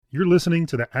You're listening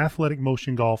to the Athletic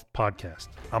Motion Golf Podcast.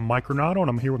 I'm Mike Renato, and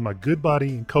I'm here with my good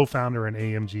buddy and co-founder in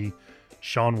AMG,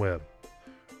 Sean Webb.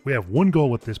 We have one goal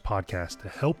with this podcast: to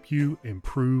help you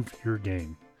improve your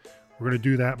game. We're going to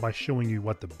do that by showing you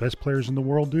what the best players in the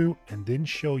world do, and then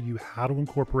show you how to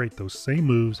incorporate those same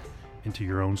moves into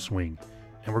your own swing.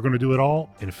 And we're going to do it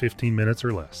all in 15 minutes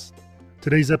or less.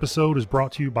 Today's episode is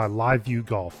brought to you by LiveView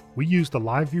Golf. We use the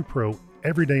LiveView Pro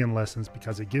every day in lessons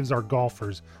because it gives our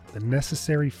golfers the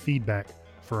necessary feedback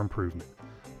for improvement.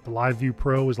 The LiveView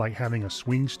Pro is like having a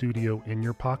swing studio in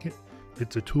your pocket.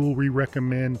 It's a tool we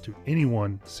recommend to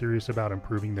anyone serious about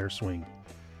improving their swing.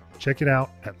 Check it out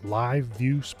at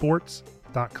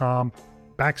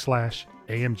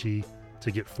liveviewsports.com/AMG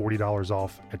to get $40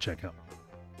 off at checkout.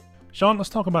 Sean, let's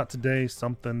talk about today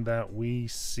something that we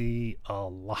see a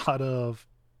lot of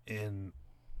in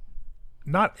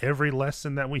not every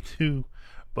lesson that we do,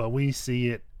 but we see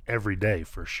it every day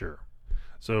for sure.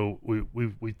 So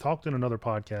we talked in another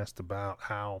podcast about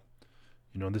how,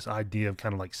 this idea of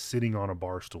kind of like sitting on a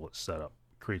bar stool at setup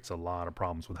creates a lot of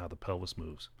problems with how the pelvis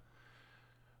moves.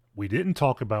 We didn't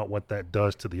talk about what that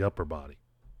does to the upper body.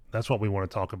 That's what we want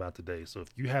to talk about today. So if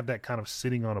you have that kind of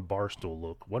sitting on a bar stool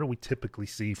look, what do we typically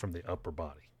see from the upper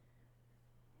body?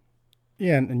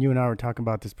 Yeah, and you and I were talking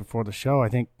about this before the show. I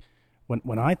think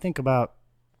when I think about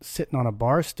sitting on a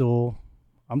bar stool,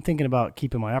 I'm thinking about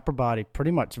keeping my upper body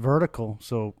pretty much vertical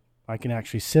so I can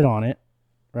actually sit on it,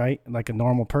 right? Like a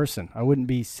normal person. I wouldn't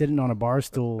be sitting on a bar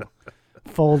stool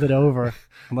folded over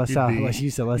unless you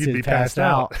said, let's say passed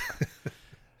out.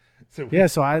 So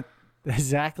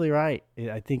exactly right.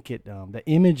 I think the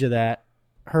image of that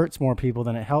hurts more people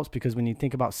than it helps, because when you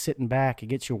think about sitting back, it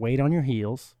gets your weight on your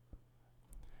heels.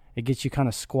 It gets you kind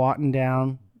of squatting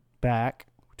down back,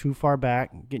 too far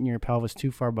back, getting your pelvis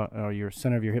too far, or your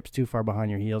center of your hips too far behind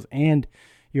your heels, and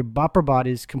your upper body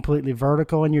is completely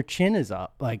vertical and your chin is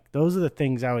up. Like, those are the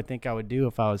things I would think I would do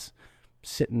if I was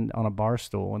sitting on a bar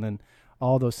stool. And then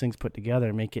all those things put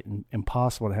together make it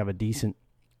impossible to have a decent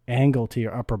angle to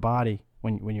your upper body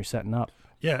when you're setting up.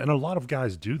 Yeah, and a lot of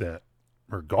guys do that,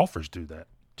 or golfers do that,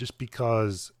 just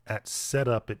because at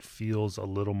setup it feels a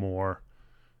little more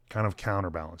kind of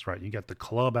counterbalance, right? You got the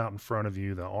club out in front of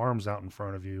you, the arms out in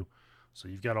front of you, so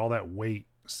you've got all that weight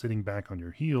sitting back on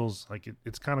your heels. Like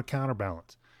it's kind of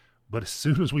counterbalance. But as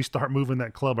soon as we start moving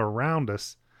that club around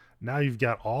us, now you've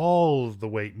got all of the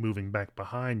weight moving back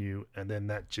behind you, and then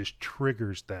that just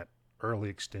triggers that early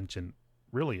extension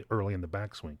really early in the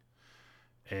backswing.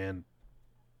 And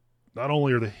not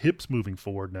only are the hips moving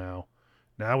forward now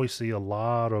we see a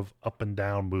lot of up and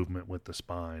down movement with the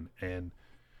spine. And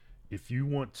if you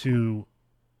want to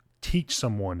teach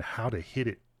someone how to hit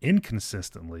it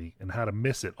inconsistently and how to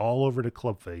miss it all over the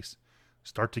club face,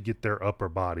 start to get their upper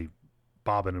body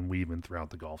bobbing and weaving throughout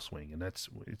the golf swing. And it's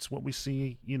what we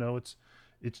see, it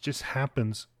just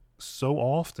happens so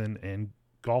often. And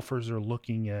golfers are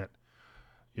looking at,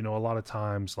 a lot of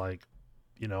times like,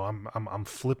 I'm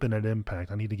flipping at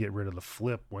impact. I need to get rid of the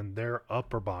flip, when their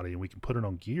upper body, and we can put it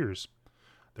on gears,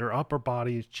 their upper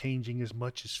body is changing as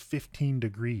much as 15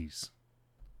 degrees.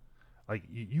 Like,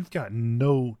 you've got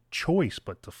no choice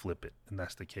but to flip it, and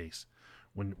that's the case.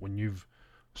 When you've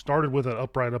started with an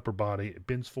upright upper body, it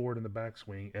bends forward in the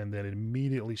backswing, and then it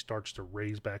immediately starts to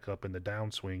raise back up in the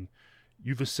downswing.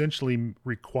 You've essentially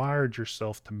required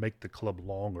yourself to make the club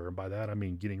longer, and by that I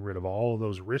mean getting rid of all of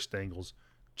those wrist angles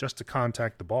just to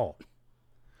contact the ball.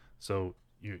 So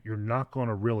you're not going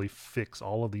to really fix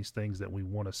all of these things that we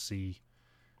want to see,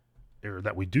 or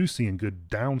that we do see in good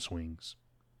downswings,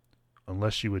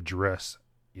 unless you address,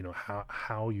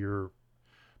 how you're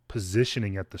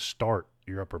positioning at the start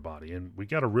your upper body. And we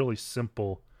got a really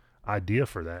simple idea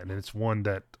for that, and it's one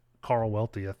that Carl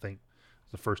Welty, I think,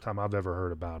 is the first time I've ever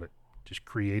heard about it. Just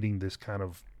creating this kind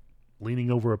of leaning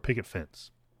over a picket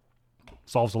fence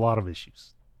solves a lot of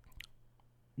issues.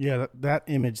 Yeah, that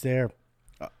image there,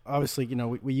 obviously,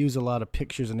 we use a lot of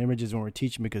pictures and images when we're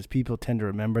teaching, because people tend to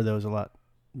remember those a lot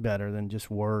better than just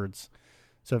words.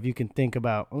 So if you can think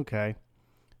about, okay,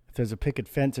 if there's a picket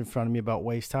fence in front of me about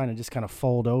waist high and just kind of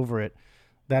fold over it,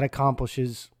 that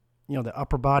accomplishes, the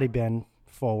upper body bend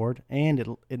forward,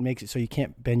 and it makes it so you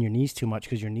can't bend your knees too much,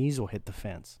 because your knees will hit the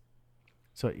fence.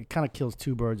 So it kind of kills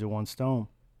two birds with one stone.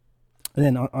 And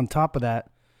then on top of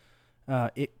that,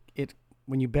 it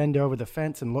when you bend over the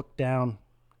fence and look down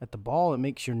at the ball, it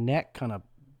makes your neck kind of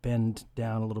bend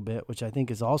down a little bit, which I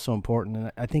think is also important.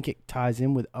 And I think it ties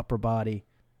in with upper body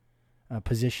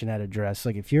position at address.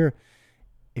 Like if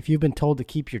you've been told to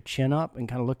keep your chin up and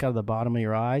kind of look out of the bottom of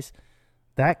your eyes,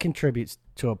 that contributes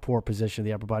to a poor position of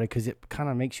the upper body, because it kind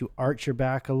of makes you arch your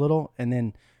back a little. And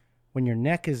then when your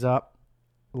neck is up,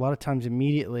 a lot of times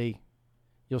immediately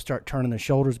you'll start turning the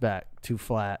shoulders back too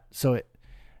flat. So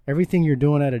everything you're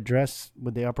doing at address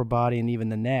with the upper body and even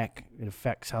the neck, it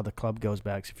affects how the club goes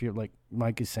back. So if you're, like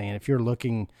Mike is saying, if you're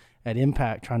looking at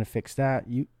impact, trying to fix that,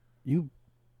 you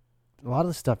a lot of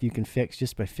the stuff you can fix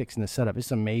just by fixing the setup.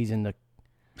 It's amazing the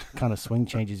kind of swing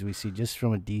changes we see just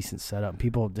from a decent setup.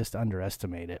 People just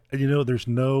underestimate it. And there's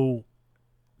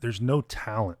no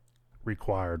talent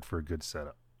required for a good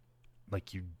setup.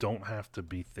 Like, you don't have to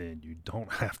be thin. You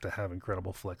don't have to have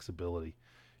incredible flexibility.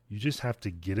 You just have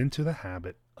to get into the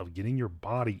habit of getting your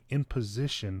body in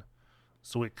position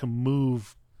so it can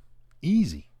move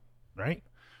easy, right?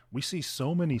 We see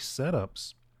so many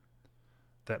setups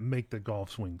that make the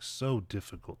golf swing so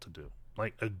difficult to do.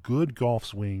 Like, a good golf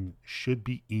swing should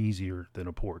be easier than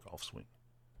a poor golf swing.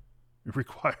 It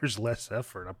requires less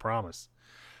effort, I promise.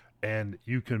 And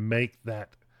you can make that,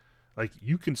 like,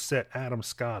 you can set Adam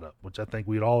Scott up, which I think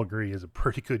we'd all agree is a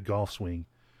pretty good golf swing.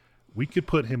 We could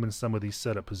put him in some of these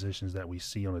setup positions that we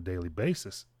see on a daily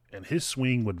basis, and his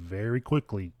swing would very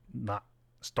quickly not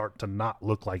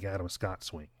look like Adam Scott's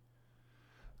swing.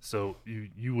 So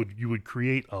you would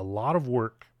create a lot of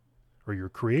work, or you're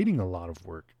creating a lot of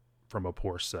work from a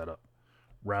poor setup,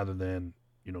 rather than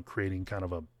creating kind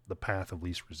of the path of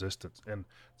least resistance. And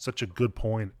such a good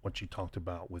point what you talked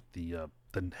about with the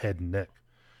head and neck.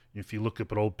 If you look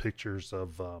up at old pictures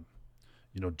of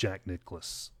Jack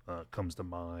Nicklaus comes to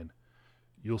mind,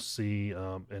 you'll see,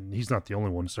 and he's not the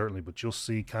only one certainly, but you'll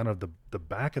see kind of the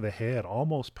back of the head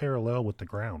almost parallel with the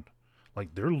ground,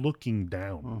 like they're looking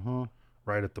down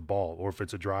right at the ball. Or if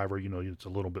it's a driver, it's a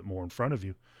little bit more in front of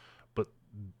you, but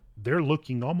they're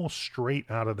looking almost straight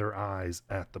out of their eyes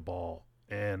at the ball.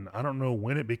 And I don't know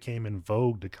when it became in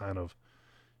vogue to kind of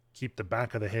keep the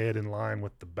back of the head in line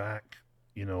with the back,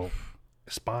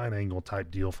 spine angle type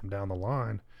deal from down the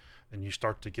line. And you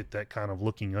start to get that kind of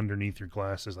looking underneath your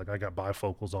glasses. Like, I got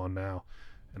bifocals on now,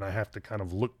 and I have to kind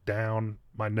of look down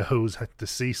my nose to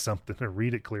see something and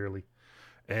read it clearly.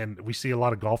 And we see a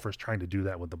lot of golfers trying to do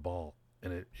that with the ball.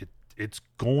 And it's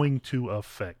going to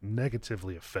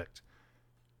negatively affect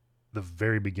the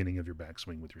very beginning of your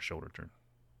backswing with your shoulder turn.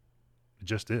 It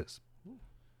just is.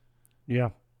 Yeah.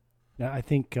 I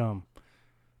think I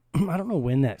don't know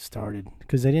when that started,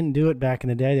 because they didn't do it back in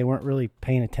the day. They weren't really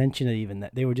paying attention to even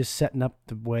that. They were just setting up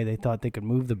the way they thought they could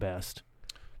move the best.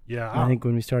 Yeah. I think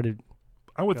when we started,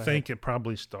 I would think it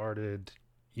probably started,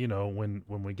 when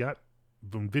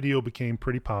video became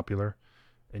pretty popular,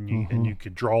 and you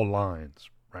could draw lines,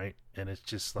 right? And it's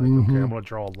just like, okay, I'm going to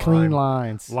draw a line. Clean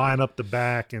lines. Line up the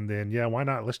back, and then, why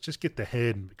not? Let's just get the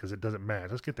head, because it doesn't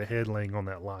match. Let's get the head laying on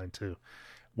that line too,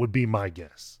 would be my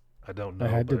guess. I don't know.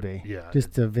 It had to be. Yeah.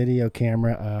 Just the video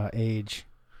camera age.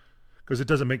 Because it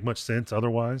doesn't make much sense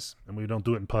otherwise. And we don't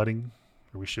do it in putting,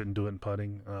 or we shouldn't do it in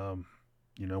putting.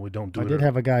 We don't do it. I did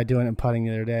have a guy doing it in putting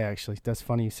the other day, actually. That's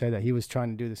funny you say that. He was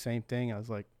trying to do the same thing. I was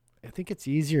like, I think it's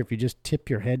easier if you just tip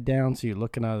your head down so you're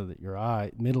looking out of your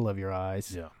middle of your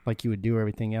eyes, like you would do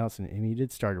everything else. And he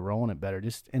did start rolling it better.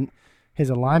 And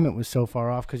his alignment was so far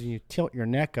off, because when you tilt your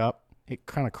neck up, it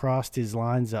kind of crossed his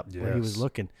lines up where he was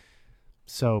looking.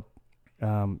 So,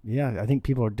 I think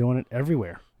people are doing it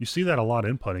everywhere. You see that a lot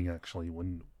in putting, actually.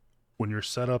 When you're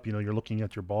set up, you're looking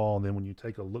at your ball, and then when you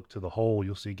take a look to the hole,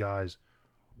 you'll see guys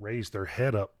raise their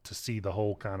head up to see the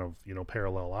whole kind of,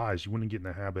 parallel eyes. You wouldn't get in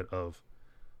the habit of,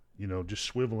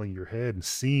 just swiveling your head and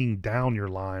seeing down your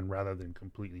line rather than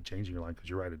completely changing your line, because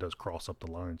you're right, it does cross up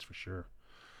the lines for sure.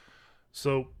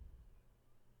 So,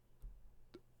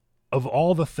 of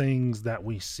all the things that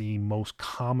we see most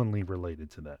commonly related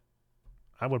to that,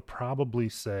 I would probably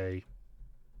say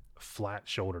flat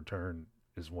shoulder turn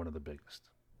is one of the biggest.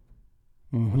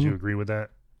 Would you agree with that?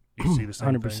 You see the same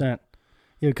 100%. thing?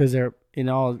 Yeah, because they're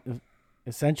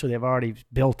essentially they've already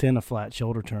built in a flat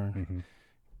shoulder turn,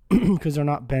 because they're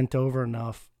not bent over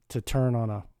enough to turn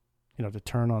on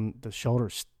the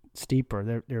shoulders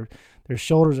steeper. Their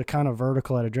shoulders are kind of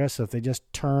vertical at address, so if they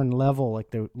just turn level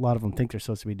like a lot of them think they're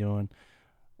supposed to be doing,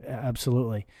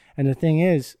 absolutely. And the thing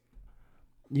is,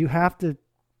 you have to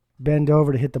bend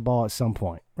over to hit the ball at some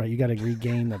point, right? You got to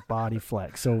regain the body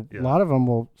flex. So a lot of them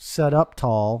will set up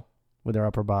tall with their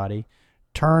upper body,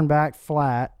 turn back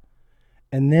flat,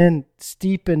 and then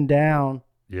steepen down.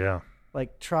 Yeah.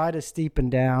 Like, try to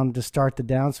steepen down to start the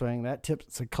downswing. That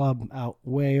tips the club out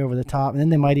way over the top. And then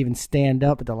they might even stand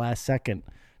up at the last second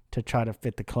to try to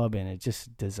fit the club in. It's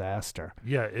just disaster.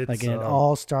 Yeah. It's it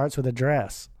all starts with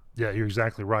address. Yeah, you're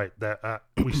exactly right.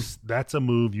 That's a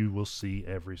move you will see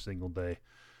every single day.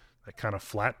 That kind of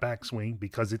flat backswing,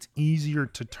 because it's easier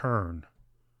to turn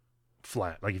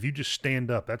flat. Like, if you just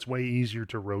stand up, that's way easier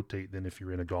to rotate than if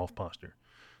you're in a golf posture.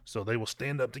 So they will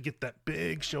stand up to get that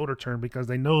big shoulder turn because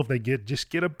they know if they just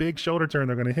get a big shoulder turn,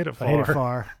 they're going to hit it far. Hit it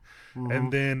far. Mm-hmm.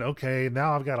 And then, okay,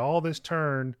 now I've got all this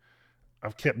turn.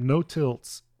 I've kept no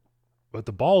tilts, but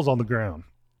the ball's on the ground.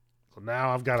 So now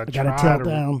I've got to try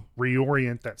to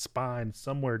reorient that spine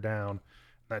somewhere down.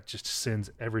 That just sends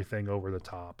everything over the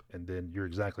top. And then you're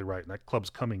exactly right. And that club's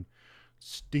coming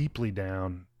steeply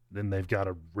down. Then they've got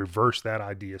to reverse that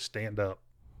idea, stand up,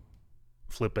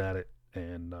 flip at it,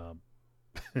 and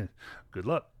good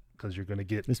luck, because you're going to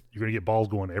get balls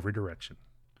going every direction.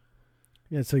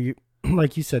 Yeah, so you,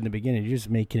 like you said in the beginning, you're just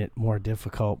making it more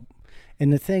difficult.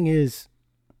 And the thing is,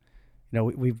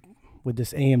 we've with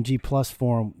this AMG Plus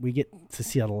form, we get to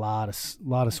see a lot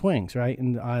of swings, right,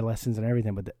 in the eye lessons and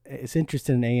everything. But it's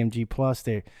interesting in AMG Plus,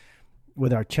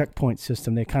 with our checkpoint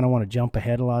system, they kind of want to jump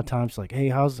ahead a lot of times. Like, hey,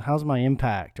 how's my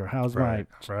impact, or how's my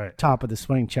top of the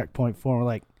swing checkpoint form?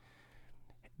 Like,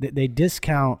 they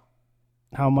discount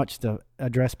how much the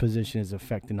address position is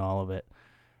affecting all of it.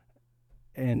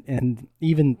 And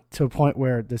even to a point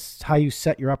where how you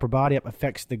set your upper body up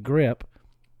affects the grip,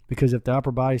 because if the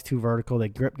upper body's too vertical, the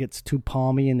grip gets too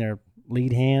palmy in their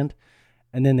lead hand,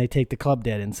 and then they take the club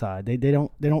dead inside. They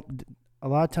don't. A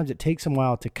lot of times it takes them a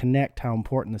while to connect how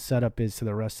important the setup is to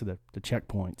the rest of the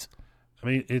checkpoints. I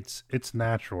mean, it's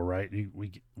natural, right?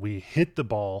 We hit the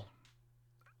ball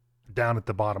down at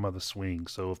the bottom of the swing.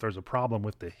 So if there's a problem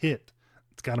with the hit,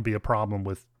 it's got to be a problem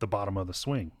with the bottom of the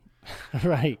swing.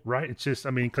 Right. It's just,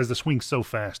 I mean, because the swing's so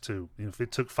fast too. If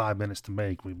it took 5 minutes to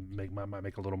make, might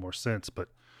make a little more sense. But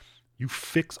you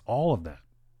fix all of that,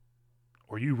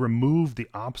 or you remove the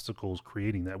obstacles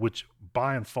creating that, which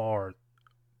by and far,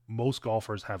 most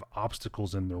golfers have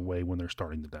obstacles in their way when they're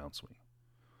starting the downswing.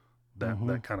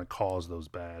 That kind of cause those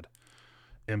bad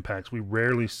impacts. We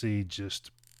rarely see just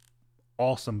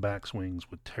awesome backswings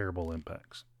with terrible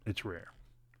impacts. It's rare.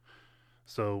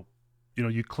 So,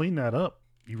 you clean that up,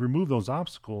 you remove those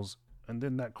obstacles, and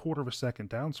then that quarter of a second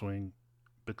downswing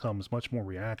becomes much more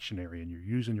reactionary, and you're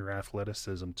using your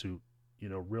athleticism to,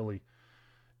 really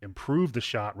improve the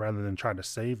shot rather than try to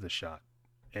save the shot.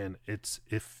 And it's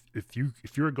if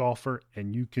you're a golfer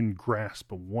and you can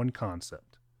grasp one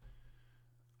concept,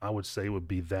 I would say would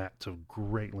be that to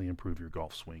greatly improve your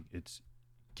golf swing. It's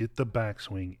get the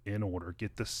backswing in order,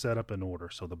 get the setup in order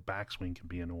so the backswing can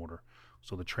be in order,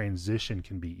 so the transition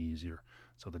can be easier,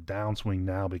 so the downswing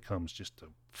now becomes just a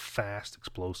fast,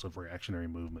 explosive, reactionary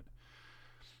movement.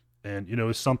 And,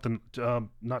 it's something a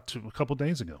couple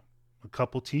days ago, a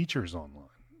couple teachers online,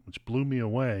 which blew me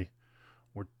away,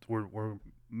 were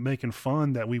making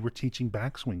fun that we were teaching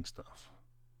backswing stuff.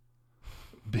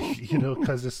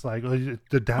 Because it's like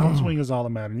the downswing is all that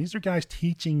matters. These are guys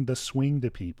teaching the swing to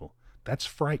people. That's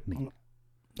frightening.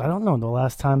 I don't know the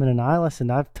last time in an eye lesson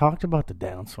I've talked about the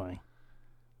downswing.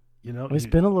 It's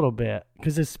been a little bit,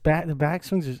 because the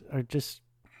backswings are just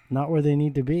not where they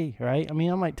need to be, right? I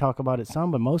mean, I might talk about it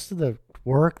some, but most of the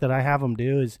work that I have them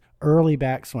do is early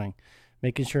backswing,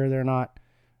 making sure they're not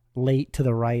late to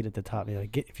the right at the top.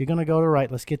 If you're going to go to the right,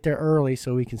 let's get there early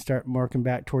so we can start working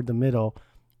back toward the middle.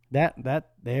 That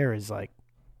there is like,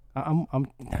 I'm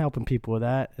helping people with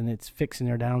that, and it's fixing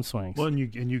their downswings. Well, and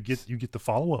you get the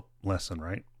follow-up lesson,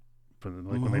 right?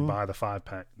 When they buy the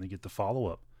 5-pack, and they get the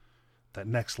follow-up. That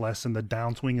next lesson, the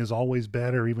downswing is always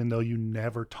better, even though you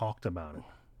never talked about it.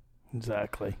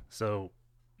 Exactly. So,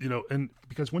 and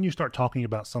because when you start talking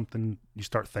about something, you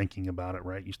start thinking about it,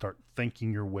 right? You start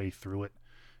thinking your way through it,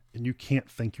 and you can't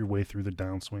think your way through the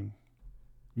downswing.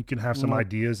 You can have some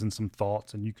ideas and some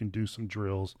thoughts, and you can do some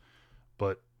drills,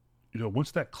 but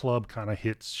once that club kind of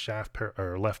hits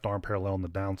or left arm parallel in the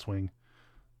downswing,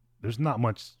 there's not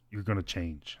much you're going to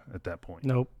change at that point.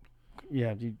 Nope.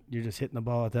 Yeah, you're just hitting the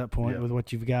ball at that point with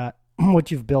what you've got, what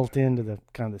you've built into the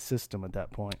kind of the system at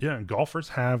that point. Yeah, and golfers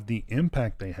have the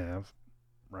impact they have,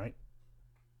 right?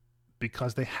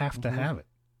 Because they have to have it.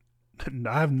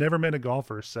 I've never met a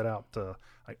golfer set out to,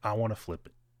 I want to flip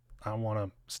it. I want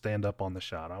to stand up on the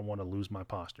shot. I want to lose my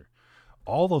posture.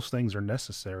 All those things are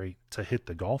necessary to hit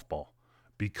the golf ball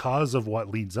because of what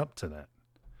leads up to that.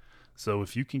 So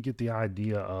if you can get the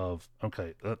idea of,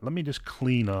 okay, let me just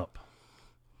clean up,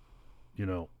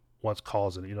 what's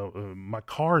causing it. My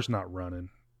car's not running.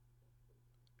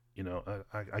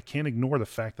 I can't ignore the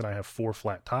fact that I have 4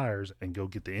 flat tires and go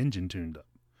get the engine tuned up.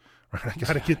 Right? I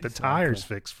got to get the tires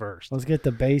fixed first. Let's get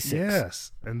the basics.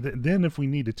 Yes. And then if we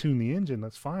need to tune the engine,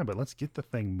 that's fine. But let's get the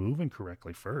thing moving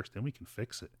correctly first. Then we can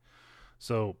fix it.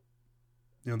 So,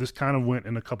 this kind of went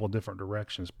in a couple of different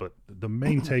directions. But the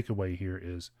main takeaway here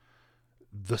is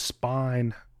the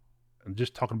spine, and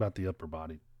just talking about the upper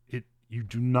body, you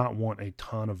do not want a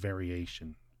ton of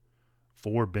variation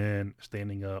forward bend,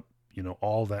 standing up,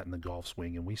 all that in the golf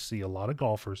swing. And we see a lot of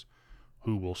golfers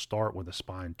who will start with a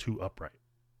spine too upright.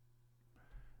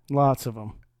 Lots of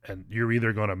them. And you're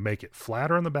either going to make it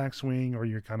flatter in the backswing or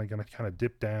you're kind of going to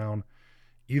dip down.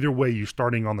 Either way, you're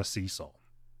starting on the seesaw.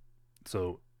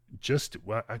 So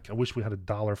I wish we had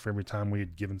 $1 for every time we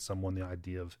had given someone the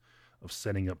idea of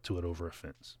setting up to it over a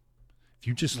fence. If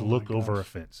you just look over a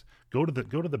fence, go to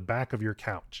the back of your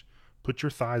couch, put your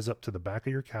thighs up to the back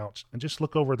of your couch, and just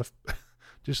look over the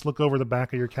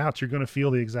back of your couch. You're going to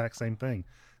feel the exact same thing.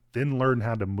 Then learn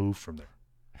how to move from there.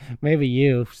 Maybe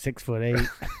you, 6'8".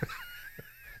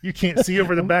 You can't see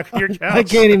over the back of your couch. I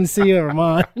can't even see over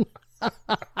mine.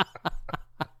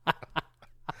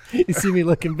 You see me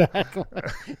looking back.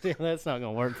 Yeah, that's not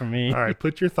gonna work for me. All right,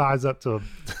 put your thighs up to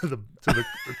the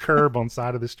curb on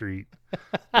side of the street.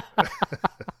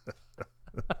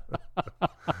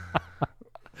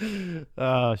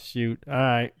 Oh shoot! All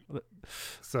right.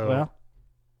 So,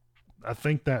 I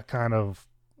think that kind of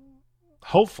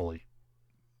hopefully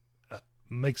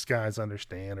makes guys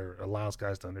understand, or allows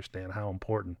guys to understand how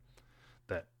important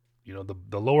that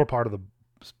the lower part of the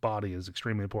body is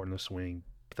extremely important to swing.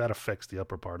 That affects the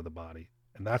upper part of the body,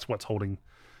 and that's what's holding.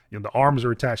 The arms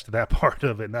are attached to that part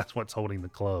of it, and that's what's holding the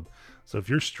club. So if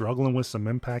you're struggling with some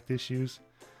impact issues,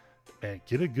 man,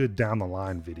 get a good down the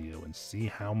line video and see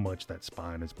how much that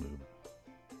spine is moving.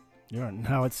 Yeah, and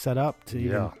how it's set up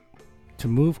to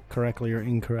move correctly or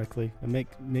incorrectly. It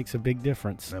makes a big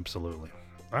difference. Absolutely.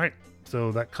 All right,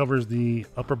 so that covers the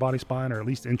upper body spine, or at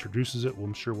least introduces it. Well,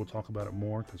 I'm sure we'll talk about it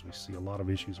more because we see a lot of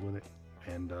issues with it.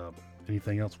 And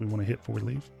anything else we want to hit before we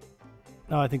leave?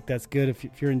 No, I think that's good.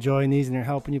 If you're enjoying these and they're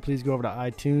helping you, please go over to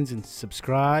iTunes and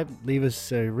subscribe. Leave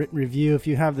us a written review if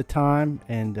you have the time,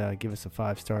 and give us a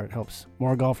 5-star. It helps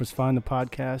more golfers find the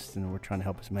podcast, and we're trying to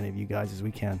help as many of you guys as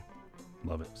we can.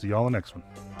 Love it. See y'all in the next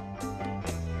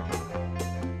one.